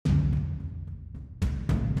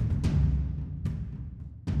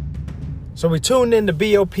So we tuned in to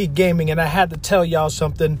BOP Gaming, and I had to tell y'all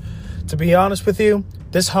something. To be honest with you,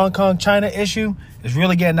 this Hong Kong China issue is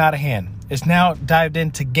really getting out of hand. It's now dived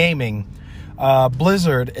into gaming.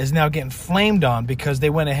 Blizzard is now getting flamed on because they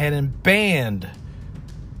went ahead and banned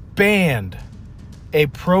a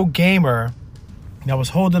pro gamer that was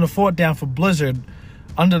holding a fort down for Blizzard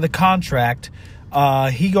under the contract.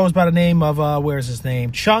 He goes by the name of, where's his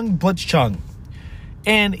name? Blitz Chung.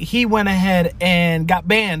 And he went ahead and got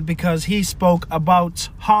banned because he spoke about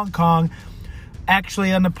Hong Kong,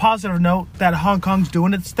 actually on a positive note that Hong Kong's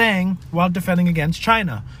doing its thing while defending against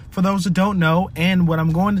China. For those who don't know, and what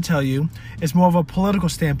I'm going to tell you is more of a political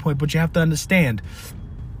standpoint, but you have to understand,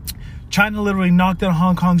 China literally knocked on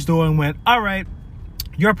Hong Kong's door and went, all right,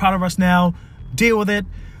 you're a part of us now, deal with it.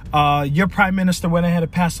 Your prime minister went ahead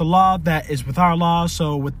and passed a law that is with our law,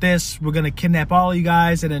 so with this, we're going to kidnap all of you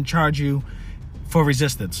guys and then charge you for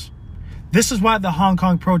resistance. This is why the Hong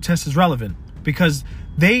Kong protest is relevant, because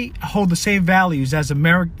they hold the same values as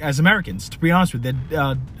Americans, to be honest with you.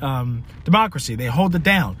 Democracy, they hold it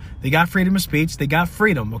down. They got freedom of speech, they got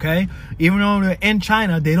freedom, okay? Even though they're in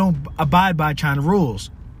China, they don't abide by China rules.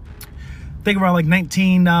 Think around like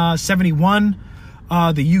 1971,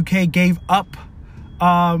 the UK gave up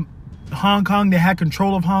Hong Kong. They had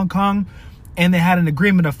control of Hong Kong, and they had an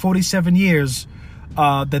agreement of 47 years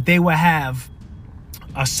that they would have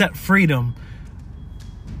a set freedom.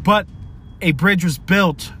 But a bridge was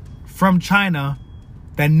built from China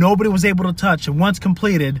that nobody was able to touch, and once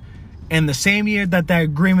completed, and the same year that that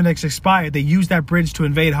agreement expired, they used that bridge to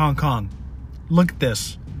invade Hong Kong. Look at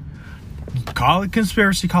this. Call it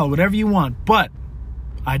conspiracy, call it whatever you want, but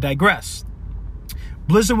I digress.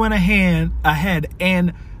 Blizzard went ahead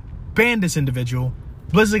and banned this individual.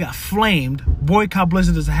 Blizzard got flamed. Boycott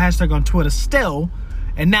Blizzard is a hashtag on Twitter still.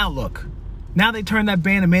 And now look. Now they turned that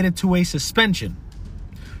ban and made it to a suspension.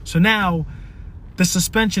 So now the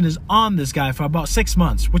suspension is on this guy for about 6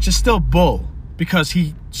 months, which is still bull because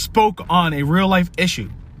he spoke on a real life issue.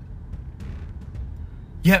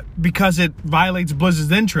 Yet because it violates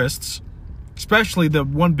Blizzard's interests, especially the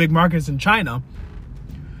one big market is in China,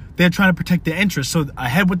 they're trying to protect their interests. So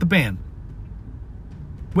ahead with the ban.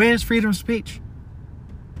 Where's freedom of speech?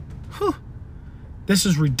 Whew. This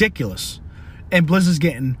is ridiculous. And Blizzard's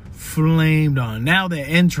getting flamed on. Now their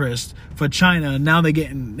interest for China, now they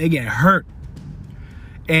getting hurt.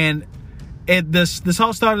 And this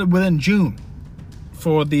all started within June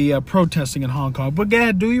for the protesting in Hong Kong. But go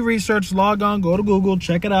ahead, do your research, log on, go to Google,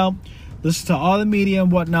 check it out, listen to all the media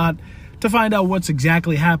and whatnot to find out what's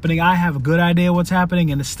exactly happening. I have a good idea what's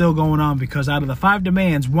happening, and it's still going on because out of the 5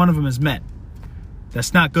 demands, one of them is met.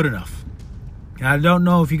 That's not good enough. I don't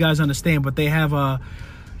know if you guys understand, but they have a...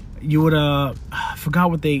 I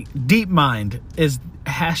forgot what DeepMind is,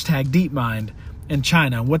 hashtag DeepMind in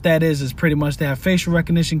China. And what that is pretty much they have facial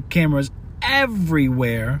recognition cameras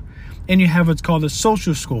everywhere, and you have what's called a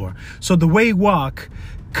social score. So the way you walk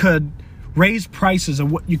could raise prices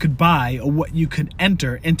of what you could buy or what you could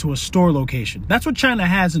enter into a store location. That's what China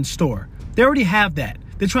has in store. They already have that.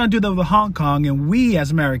 They're trying to do that with Hong Kong, and we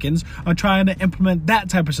as Americans are trying to implement that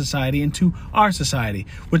type of society into our society,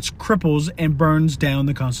 which cripples and burns down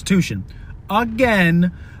the Constitution.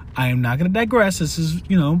 Again, I am not going to digress. This is,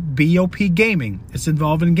 BOP gaming. It's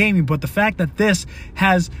involved in gaming, but the fact that this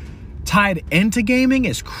has tied into gaming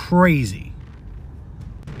is crazy.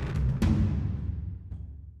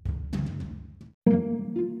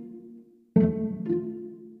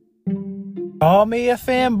 Call me a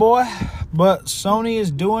fanboy, but Sony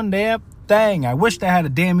is doing their thing. I wish they had a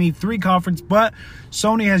damn E3 conference, but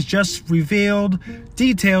Sony has just revealed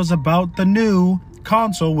details about the new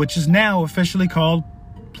console, which is now officially called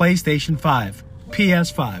PlayStation 5,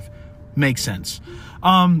 PS5. Makes sense.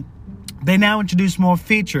 They now introduced more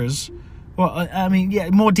features. Well,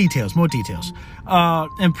 more details.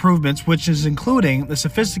 Improvements, which is including the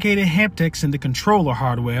sophisticated haptics in the controller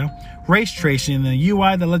hardware, ray tracing, and the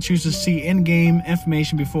UI that lets users see in-game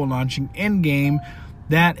information before launching in-game.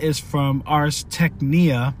 That is from Ars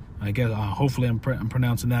Technica. I guess, hopefully I'm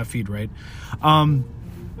pronouncing that feed right.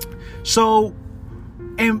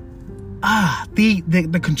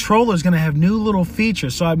 The controller is going to have new little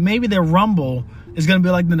features. So maybe their rumble is going to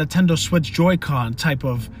be like the Nintendo Switch Joy-Con type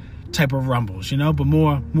of rumbles, but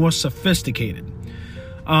more sophisticated.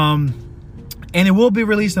 And it will be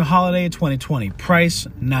released in holiday of 2020. Price,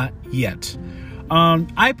 not yet.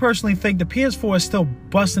 I personally think the PS4 is still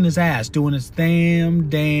busting his ass, doing its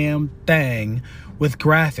damn thing with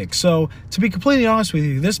graphics. So, to be completely honest with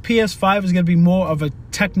you, this PS5 is going to be more of a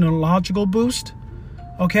technological boost.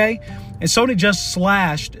 Okay, and Sony just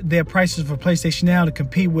slashed their prices for PlayStation Now to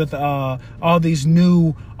compete with all these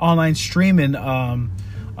new online streaming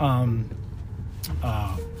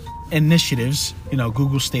initiatives. You know,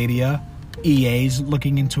 Google Stadia, EA's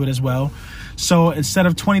looking into it as well. So instead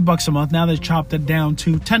of $20 a month, now they've chopped it down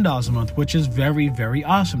to $10 a month, which is very, very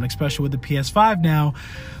awesome, especially with the PS5 now.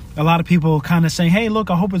 A lot of people kind of saying, hey,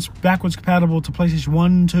 look, I hope it's backwards compatible to PlayStation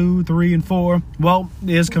 1, 2, 3, and 4. Well, it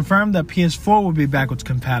is confirmed that PS4 will be backwards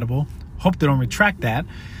compatible. Hope they don't retract that.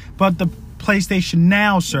 But the PlayStation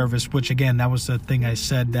Now service, which, again, that was the thing I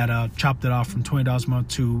said that chopped it off from $20 a month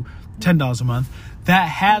to $10 a month, that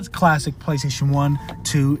has classic PlayStation 1,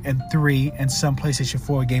 2, and 3, and some PlayStation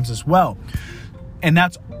 4 games as well. And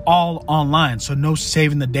that's all online, so no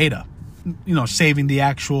saving the data. You know, saving the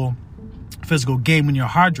actual physical game in your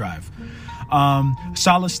hard drive.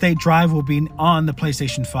 Solid state drive will be on the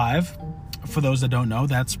PlayStation 5. For those that don't know,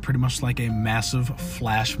 that's pretty much like a massive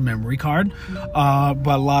flash memory card. But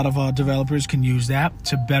a lot of developers can use that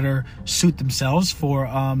to better suit themselves for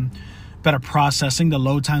better processing. The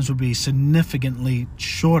load times will be significantly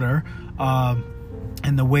shorter.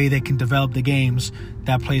 And the way they can develop the games,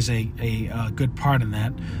 that plays a good part in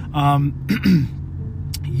that.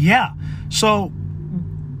 Yeah. So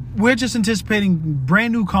we're just anticipating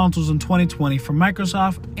brand new consoles in 2020 from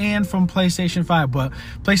Microsoft and from PlayStation 5. But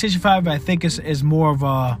PlayStation 5, I think, is more of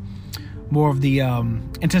the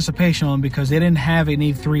anticipation on, because they didn't have an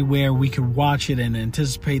E3 where we could watch it and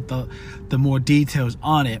anticipate the more details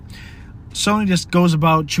on it. Sony just goes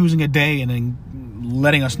about choosing a day and then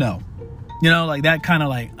letting us know. You know, like that kind of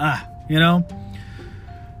like, you know.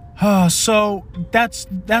 So that's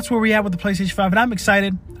where we at with the PlayStation 5, and I'm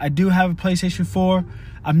excited. I do have a PlayStation 4.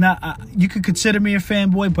 I'm not. You could consider me a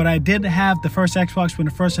fanboy, but I did have the first Xbox when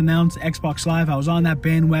it first announced Xbox Live. I was on that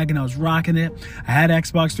bandwagon. I was rocking it. I had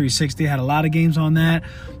Xbox 360. I had a lot of games on that.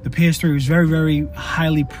 The PS3 was very, very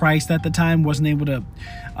highly priced at the time. Wasn't able to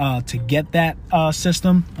get that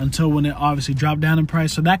system until when it obviously dropped down in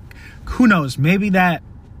price. So that, who knows? Maybe that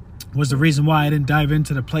was the reason why I didn't dive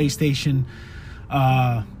into the PlayStation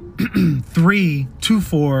 3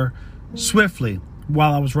 2.4 swiftly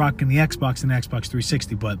while I was rocking the Xbox and the Xbox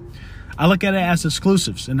 360. But I look at it as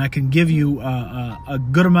exclusives, and I can give you a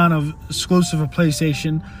good amount of exclusive of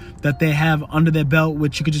PlayStation that they have under their belt,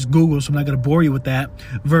 which you could just Google, so I'm not going to bore you with that,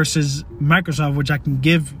 versus Microsoft, which I can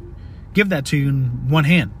give that to you in one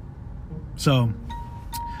hand. So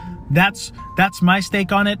that's my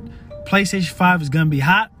stake on it. PlayStation 5 is going to be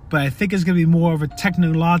hot, but I think it's going to be more of a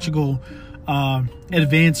technological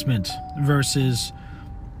advancement versus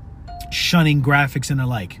shunning graphics and the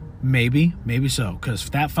like. Maybe so, because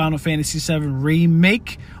that Final Fantasy VII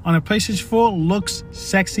remake on a PlayStation 4 looks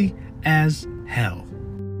sexy as hell.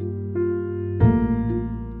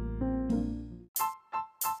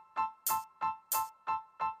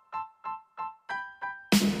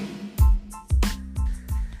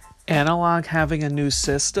 Analog having a new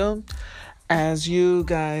system. As you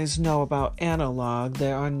guys know about Analog,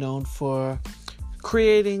 they are known for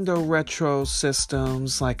creating the retro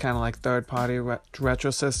systems, like kind of like third-party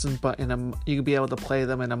retro systems, but you can be able to play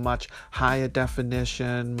them in a much higher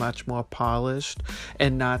definition, much more polished,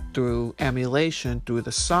 and not through emulation, through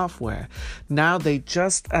the software. Now they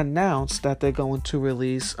just announced that they're going to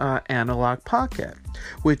release Analog Pocket,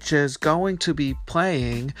 which is going to be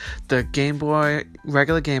playing the Game Boy,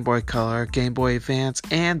 regular Game Boy Color, Game Boy Advance,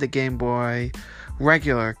 and the Game Boy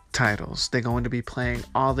regular titles. They're going to be playing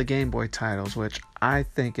all the Game Boy titles, which I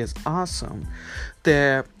think is awesome.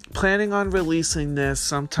 They're planning on releasing this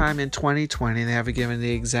sometime in 2020. They haven't given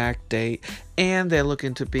the exact date, and they're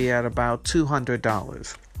looking to be at about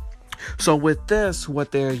 $200. So with this,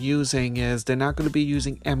 what they're using is they're not going to be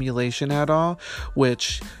using emulation at all,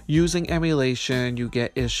 which using emulation, you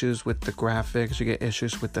get issues with the graphics, you get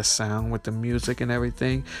issues with the sound, with the music and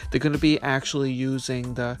everything. They're going to be actually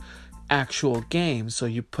using the actual games. So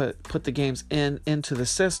you put the games into the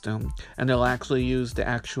system, and they'll actually use the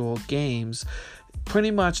actual games.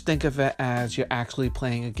 Pretty much think of it as you're actually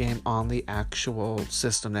playing a game on the actual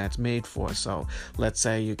system that it's made for. So let's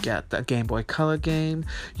say you get the Game Boy Color game,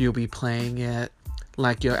 you'll be playing it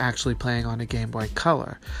like you're actually playing on a Game Boy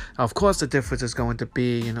Color. Of course, the difference is going to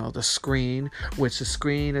be, the screen, which the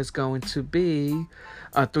screen is going to be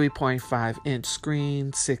a 3.5 inch screen,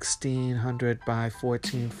 1600 by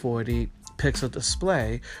 1440 pixel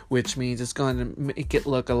display, which means it's going to make it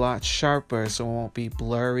look a lot sharper, so it won't be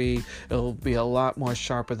blurry. It'll be a lot more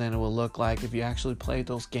sharper than it will look like if you actually played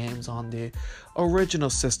those games on the original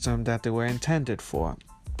system that they were intended for.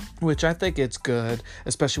 Which I think it's good,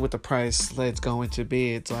 especially with the price that it's going to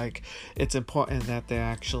be. It's important that they're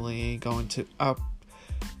actually going to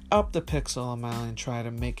up the pixel amount and try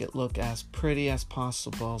to make it look as pretty as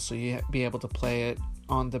possible so you be able to play it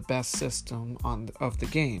on the best system of the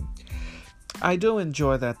game. I do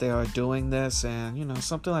enjoy that they are doing this, and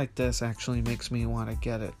something like this actually makes me want to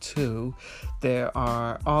get it too. They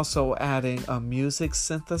are also adding a music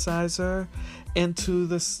synthesizer into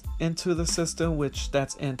the system, which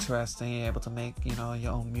that's interesting. You're able to make your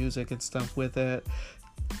own music and stuff with it.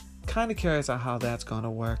 Kind of curious on how that's going to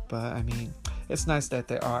work, but I mean, it's nice that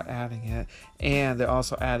they are adding it, and they're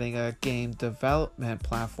also adding a game development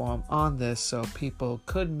platform on this, so people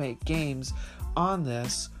could make games on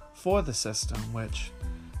this for the system, which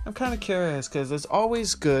I'm kind of curious, because it's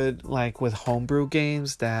always good, like with homebrew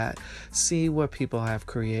games, that see what people have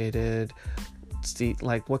created, see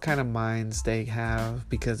like what kind of minds they have,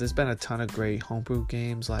 because there's been a ton of great homebrew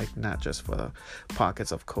games, like not just for the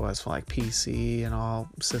pockets, of course, for like PC and all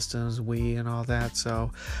systems, Wii and all that.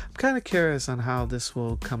 So I'm kind of curious on how this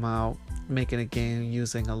will come out, making a game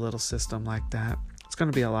using a little system like that. It's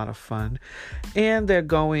going to be a lot of fun, and they're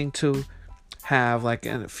going to have, like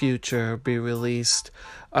in the future, be released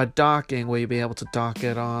a docking where you'll be able to dock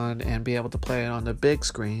it on and be able to play it on the big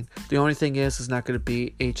screen. The only thing is, it's not going to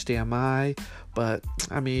be HDMI, but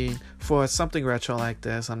I mean, for something retro like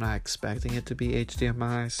this, I'm not expecting it to be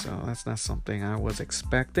HDMI, so that's not something I was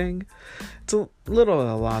expecting. It's a little at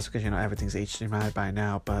a loss because everything's HDMI by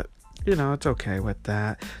now, but it's okay with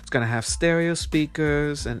that. It's going to have stereo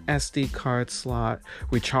speakers, an SD card slot,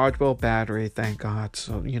 rechargeable battery, thank God.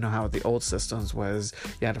 So, how the old systems was,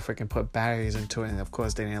 you had to freaking put batteries into it, and of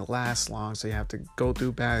course they didn't last long, so you have to go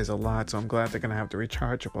through batteries a lot. So I'm glad they're going to have the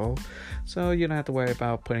rechargeable, so you don't have to worry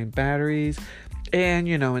about putting batteries. And,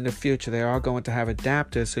 in the future, they are going to have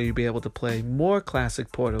adapters, so you'll be able to play more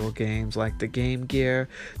classic portable games like the Game Gear,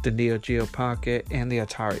 the Neo Geo Pocket, and the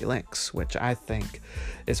Atari Lynx, which I think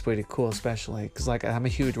is pretty cool, especially because, I'm a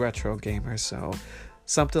huge retro gamer, so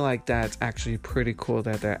something like that's actually pretty cool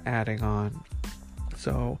that they're adding on.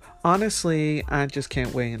 So honestly, I just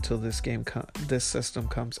can't wait until this system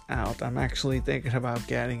comes out. I'm actually thinking about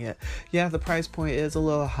getting it. Yeah, the price point is a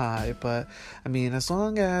little high, but I mean, as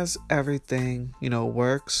long as everything,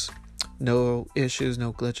 works, no issues,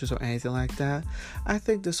 no glitches or anything like that, I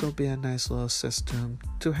think this will be a nice little system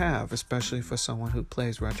to have, especially for someone who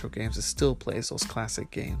plays retro games and still plays those classic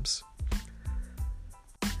games.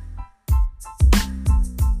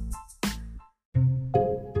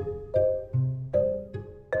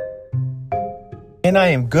 And I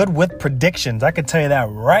am good with predictions. I can tell you that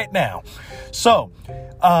right now. So,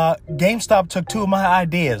 GameStop took two of my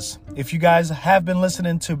ideas. If you guys have been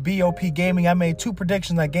listening to BOP Gaming, I made two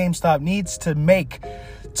predictions that GameStop needs to make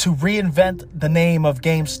to reinvent the name of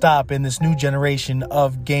GameStop in this new generation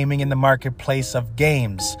of gaming in the marketplace of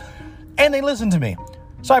games. And they listened to me.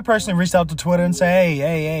 So I personally reached out to Twitter and say,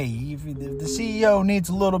 hey, if the CEO needs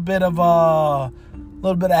a little bit of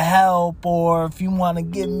help, or if you want to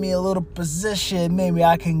give me a little position, maybe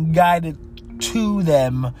I can guide it to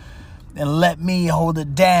them and let me hold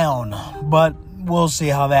it down. But we'll see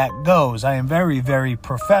how that goes. I am very, very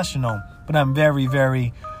professional, but I'm very,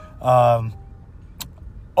 very out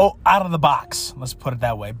of the box. Let's put it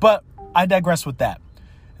that way. But I digress with that.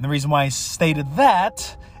 And the reason why I stated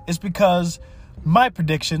that is because my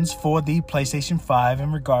predictions for the PlayStation 5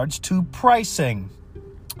 in regards to pricing.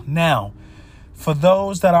 Now, for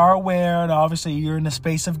those that are aware, and obviously you're in the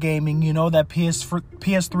space of gaming, you know that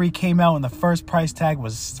PS3 came out and the first price tag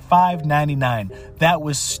was $599. That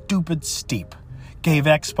was stupid steep. Gave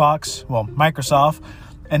Microsoft,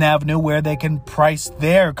 an avenue where they can price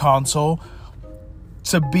their console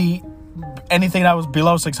to be anything that was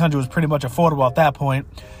below $600 was pretty much affordable at that point.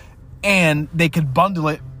 And they could bundle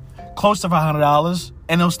it close to $500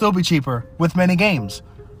 and it'll still be cheaper with many games.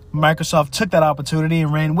 Microsoft took that opportunity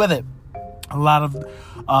and ran with it. A lot of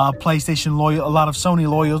a lot of Sony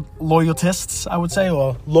loyalists, I would say,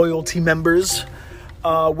 or loyalty members,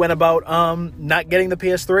 went about not getting the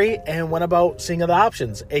PS3 and went about seeing other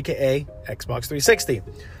options, aka Xbox 360.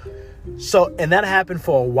 So, and that happened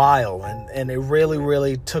for a while, and it really,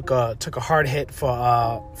 really took a hard hit for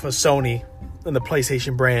Sony and the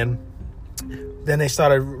PlayStation brand. Then they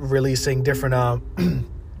started releasing different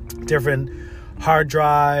different hard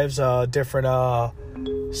drives, different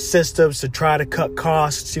systems to try to cut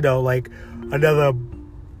costs, like another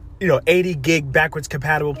 80 gig backwards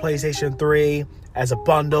compatible PlayStation 3 as a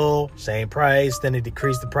bundle, same price. Then they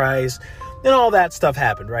decreased the price, and all that stuff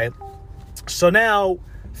happened, right? So now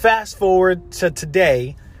fast forward to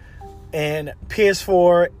today, and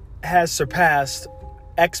PS4 has surpassed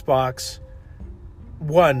Xbox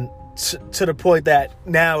One to the point that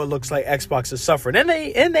now it looks like Xbox is suffering, and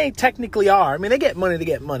they technically are. I mean, they get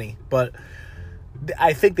money, but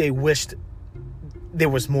I think they wished there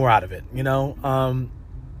was more out of it.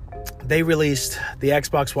 They released the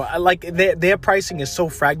Xbox One. Like, their pricing is so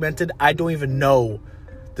fragmented, I don't even know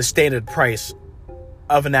the standard price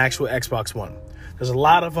of an actual Xbox One. There's a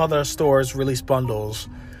lot of other stores release bundles.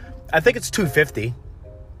 I think it's $250.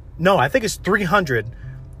 No, I think it's $300.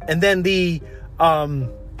 And then the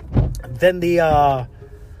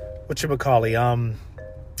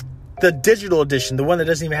the digital edition, the one that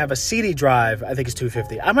doesn't even have a CD drive, I think is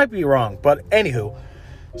 $250. I might be wrong, but anywho.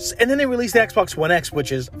 And then they released the Xbox One X,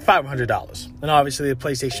 which is $500. And obviously the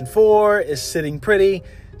PlayStation 4 is sitting pretty,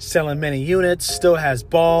 selling many units, still has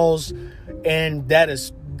balls, and that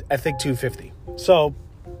is, I think, $250. So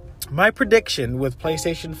my prediction with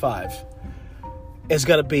PlayStation 5 is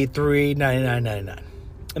going to be $399.99.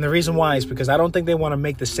 And the reason why is because I don't think they want to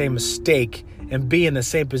make the same mistake and be in the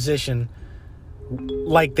same position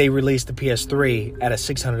like they released the PS3 at a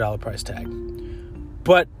 $600 price tag.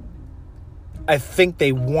 But I think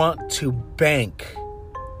they want to bank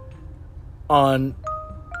on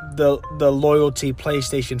the loyalty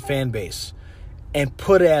PlayStation fan base and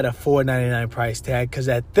put it at a $499 price tag, because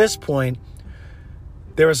at this point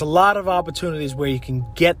there is a lot of opportunities where you can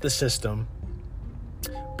get the system,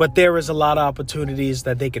 but there is a lot of opportunities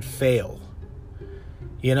that they could fail.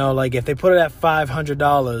 Like if they put it at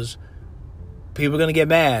 $500, people are going to get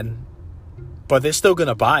mad, but they're still going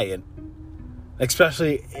to buy it.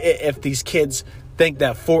 Especially if these kids think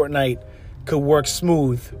that Fortnite could work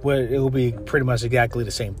smooth, where it will be pretty much exactly the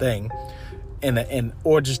same thing,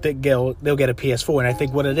 or just they'll get a PS4. And I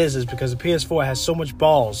think what it is because the PS4 has so much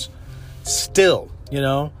balls. Still,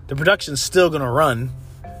 the production's still gonna run.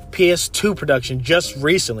 PS2 production just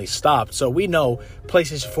recently stopped, so we know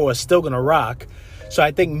PlayStation 4 is still gonna rock. So I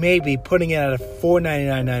think maybe putting it at a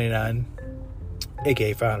 $499.99,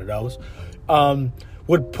 aka $500,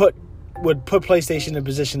 would put PlayStation in a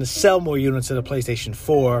position to sell more units of the PlayStation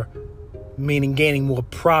 4, meaning gaining more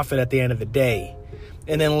profit at the end of the day,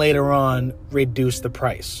 and then later on reduce the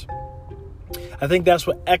price. I think that's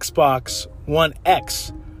what Xbox One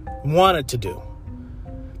X wanted to do.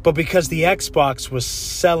 But because the Xbox was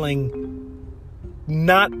selling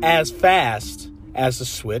not as fast as the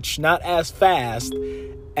Switch, not as fast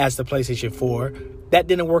as the PlayStation 4, that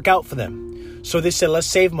didn't work out for them. So they said, let's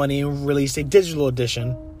save money and release a digital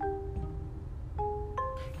edition.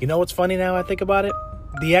 You know what's funny now I think about it?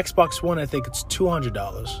 The Xbox One, I think it's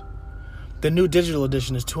 $200. The new digital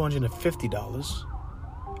edition is $250.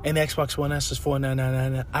 And the Xbox One S is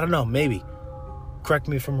 $499.99. I don't know, maybe. Correct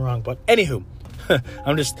me if I'm wrong. But anywho,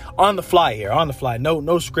 I'm just on the fly here. On the fly.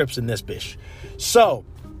 No scripts in this bitch. So,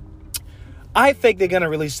 I think they're going to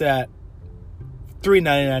release that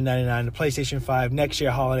 $399.99, the PlayStation 5, next year,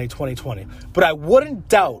 holiday 2020. But I wouldn't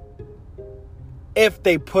doubt if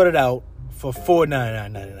they put it out for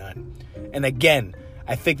 $499.99. And again,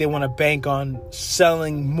 I think they want to bank on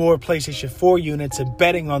selling more PlayStation 4 units and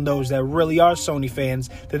betting on those that really are Sony fans,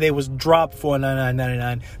 that they was drop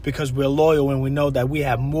 $499.99 because we're loyal and we know that we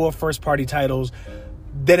have more first-party titles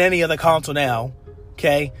than any other console now.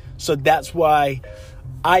 Okay? So that's why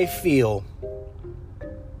I feel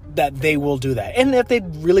that they will do that. And if they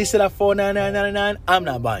release it at $499.99, I'm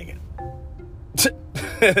not buying it.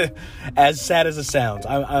 As sad as it sounds,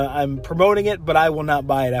 I'm promoting it, but I will not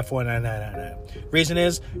buy it at $499.99. Reason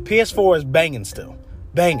is PS4 is banging still,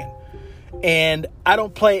 and I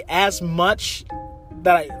don't play as much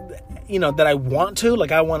that I want to.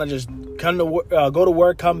 Like, I want to just go to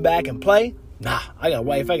work, come back and play. Nah, I got a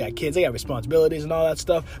wife, I got kids, I got responsibilities and all that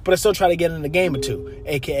stuff. But I still try to get in the game or two,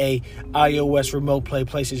 aka iOS remote play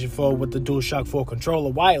PlayStation 4 with the DualShock 4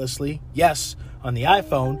 controller wirelessly. Yes. On the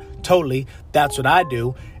iPhone, totally. That's what I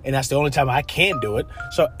do, and that's the only time I can do it.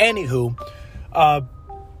 So, anywho,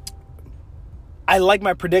 I like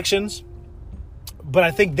my predictions, but I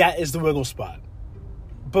think that is the wiggle spot.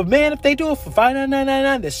 But man, if they do it for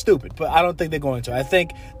 $599.99, they're stupid. But I don't think they're going to. I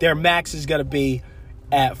think their max is going to be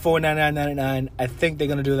at $499.99. I think they're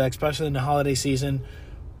going to do that, especially in the holiday season,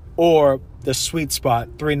 or the sweet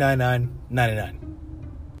spot, $399.99.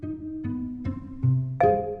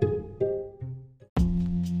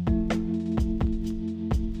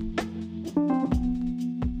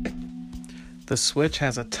 the Switch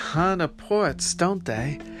has a ton of ports, don't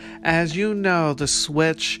they? As you know, the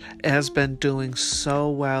Switch has been doing so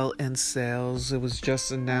well in sales. It was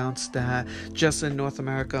just announced that just in North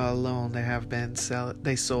America alone,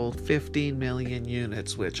 they sold 15 million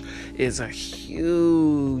units, which is a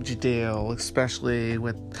huge deal, especially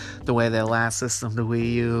with the way their last system, the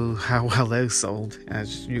Wii U, how well they sold.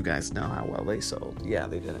 As you guys know how well they sold. Yeah,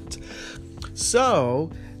 they didn't. So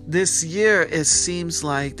this year, it seems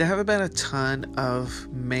like there haven't been a ton of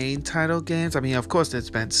main title games. I mean, of course, there's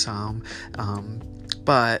been some,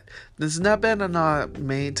 but there's not been a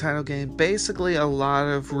main title game. Basically, a lot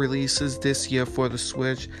of releases this year for the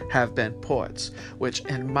Switch have been ports, which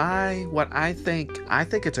I think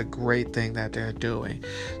it's a great thing that they're doing.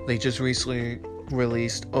 They just recently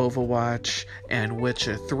released Overwatch and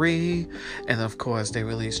Witcher 3, and of course they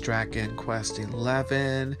released Dragon Quest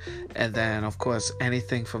 11, and then of course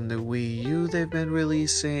anything from the Wii U they've been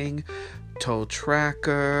releasing, Toe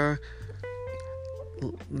Tracker,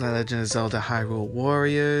 The Legend of Zelda Hyrule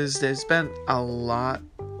Warriors. There's been a lot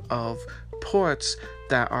of ports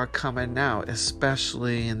that are coming out,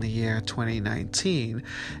 especially in the year 2019.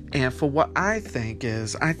 And for what I think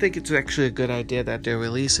it's actually a good idea that they're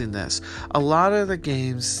releasing this. A lot of the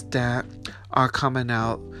games that are coming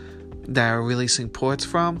out that are releasing ports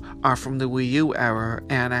from are from the Wii U era,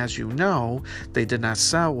 and as you know, they did not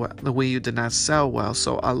sell well. The Wii U did not sell well,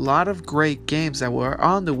 so a lot of great games that were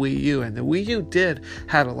on the Wii U, and the Wii U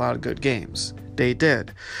had a lot of good games. They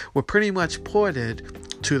were pretty much ported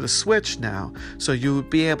to the Switch now, so you would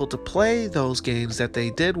be able to play those games that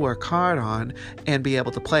they did work hard on and be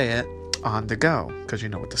able to play it on the go, because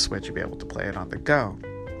with the Switch you'll be able to play it on the go.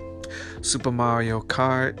 Super Mario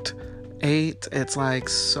Kart 8, it's like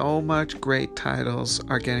so much great titles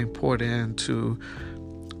are getting ported into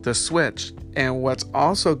the Switch. And what's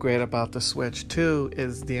also great about the Switch too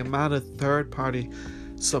is the amount of third-party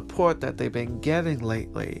support that they've been getting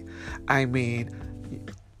lately. I mean,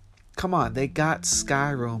 come on, they got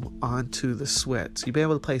Skyrim onto the Switch. You'll be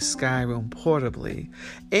able to play Skyrim portably.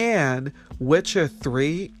 And Witcher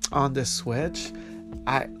 3 on the Switch,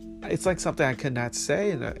 it's like something I could not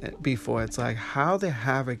say before. It's like how they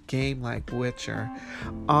have a game like Witcher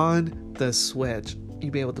on the Switch.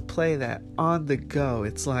 You'll be able to play that on the go.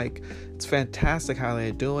 It's fantastic how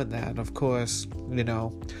they're doing that. And of course,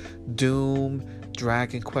 Doom,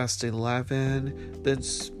 Dragon Quest 11,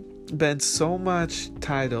 there's been so much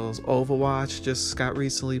titles. Overwatch just got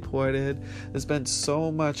recently ported. There's been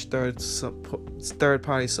so much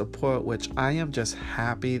third-party support, which I am just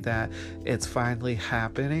happy that it's finally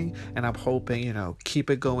happening, and I'm hoping keep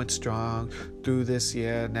it going strong through this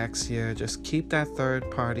year, next year. Just keep that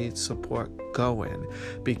third-party support going,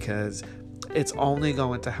 because it's only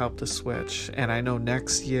going to help the Switch. And I know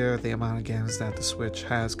next year, the amount of games that the Switch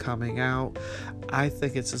has coming out, I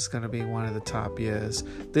think it's just going to be one of the top years.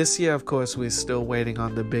 This year, of course, we're still waiting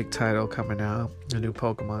on the big title coming out. The new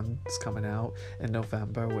Pokemon is coming out in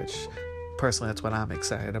November, which personally, that's what I'm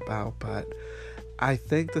excited about. But I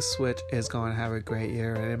think the Switch is going to have a great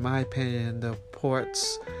year. And in my opinion, the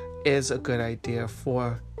ports is a good idea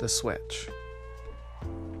for the Switch.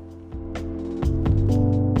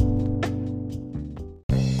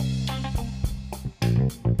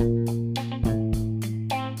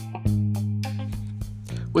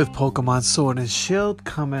 With Pokemon Sword and Shield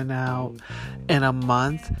coming out in a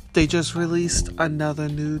month, they just released another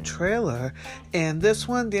new trailer. And this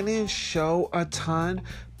one didn't show a ton,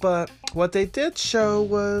 but what they did show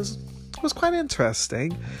was quite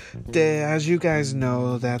interesting. As you guys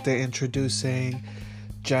know, that they're introducing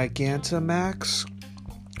Gigantamax,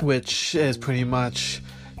 which is pretty much,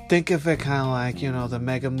 think of it kind of like,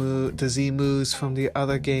 the Z-Moves from the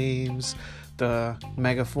other games, the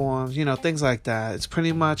Megaforms, things like that. It's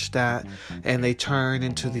pretty much that, and they turn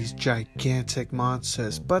into these gigantic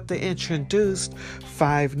monsters. But they introduced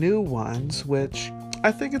 5 new ones, which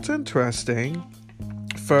I think it's interesting.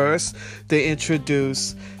 First, they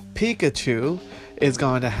introduced Pikachu is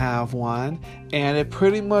going to have one, and it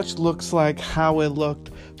pretty much looks like how it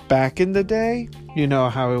looked back in the day.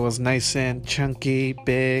 How it was nice and chunky,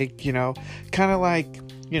 big, kind of like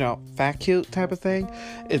fat cute type of thing.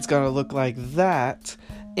 It's gonna look like that,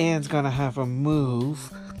 and it's gonna have a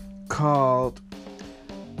move called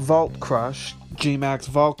Volt Crush, G-Max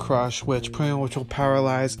Volt Crush, which pretty much will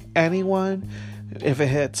paralyze anyone. If it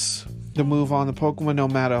hits the move on the Pokemon, no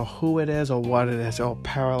matter who it is or what it is, it'll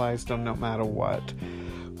paralyze them no matter what,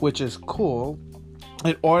 which is cool.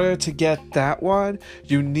 In order to get that one,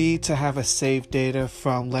 you need to have a save data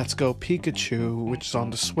from Let's Go Pikachu, which is on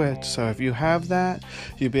the Switch. So if you have that,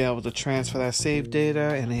 you'll be able to transfer that save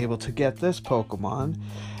data and able to get this Pokemon.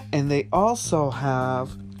 And they also have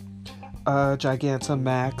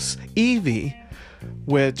Gigantamax Eevee,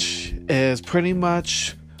 which is pretty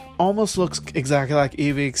much almost looks exactly like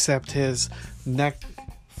Eevee, except his neck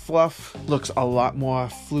fluff looks a lot more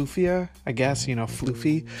floofier, I guess,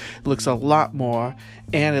 floofy. It looks a lot more,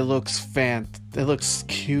 and it looks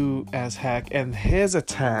cute as heck. And his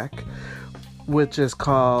attack, which is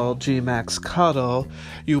called G-Max Cuddle,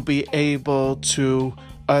 you'll be able to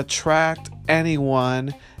attract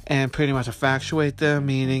anyone and pretty much infatuate them,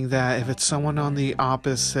 meaning that if it's someone on the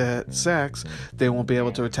opposite sex, they won't be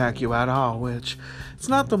able to attack you at all, which it's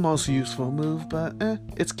not the most useful move, but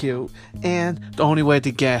it's cute. And the only way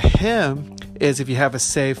to get him is if you have a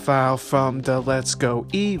save file from the Let's Go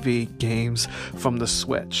Eevee games from the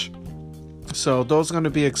Switch. So those are going to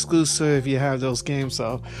be exclusive if you have those games,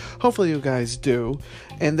 so hopefully you guys do.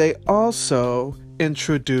 And they also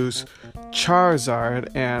introduce Charizard,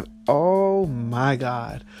 and oh my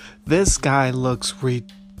god, this guy looks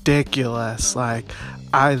ridiculous. Like,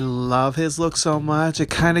 I love his look so much. It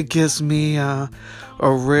kind of gives me a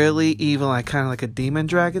really evil, like kind of like a demon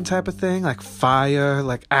dragon type of thing, like fire,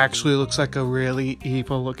 like actually looks like a really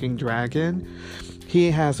evil looking dragon.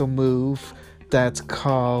 He has a move that's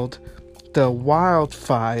called the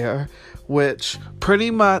Wildfire, which pretty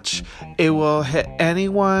much it will hit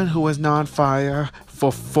anyone who is non-fire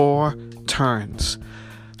for 4 turns.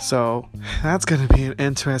 So that's going to be an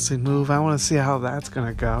interesting move. I want to see how that's going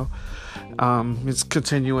to go. It's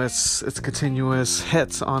continuous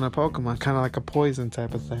hits on a Pokemon, kind of like a poison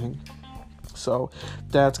type of thing. So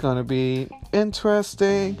that's going to be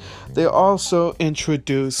interesting. They also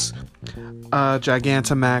introduce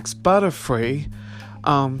Gigantamax Butterfree.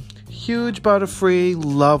 Huge Butterfree,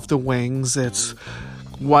 love the wings. It's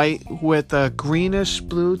white with a greenish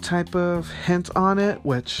blue type of hint on it,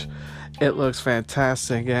 which it looks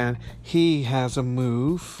fantastic. And he has a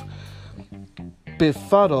move,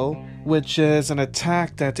 Befuddle, which is an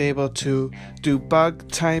attack that's able to do bug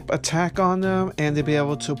type attack on them, and to be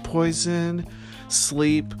able to poison,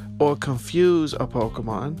 sleep, or confuse a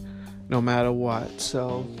Pokemon no matter what.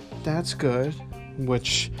 So that's good.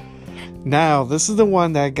 Which now this is the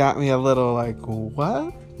one that got me a little like,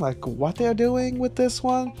 what? Like, what they're doing with this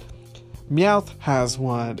one? Meowth has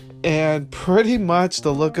one, and pretty much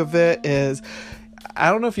the look of it is, I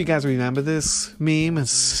don't know if you guys remember this meme.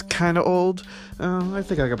 It's kind of old. I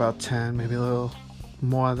think like about 10, maybe a little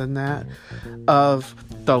more than that, of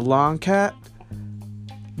the long cat.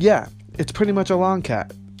 Yeah, it's pretty much a long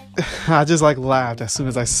cat. I just like laughed as soon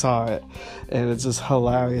as I saw it, and it's just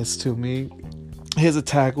hilarious to me. His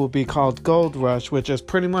attack will be called Gold Rush, which is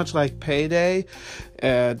pretty much like Payday.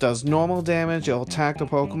 Does normal damage, it'll attack the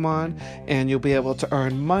Pokemon, and you'll be able to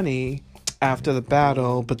earn money after the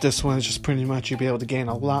battle, but this one is just pretty much you'll be able to gain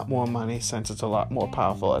a lot more money since it's a lot more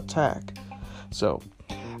powerful attack. So,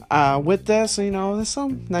 with this, there's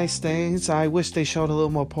some nice things. I wish they showed a little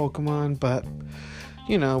more Pokemon, but,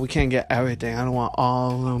 we can't get everything. I don't want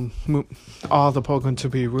all the Pokemon to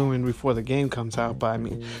be ruined before the game comes out, but I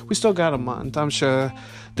mean, we still got a month. I'm sure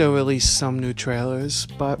they'll release some new trailers,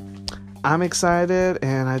 but I'm excited,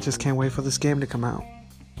 and I just can't wait for this game to come out.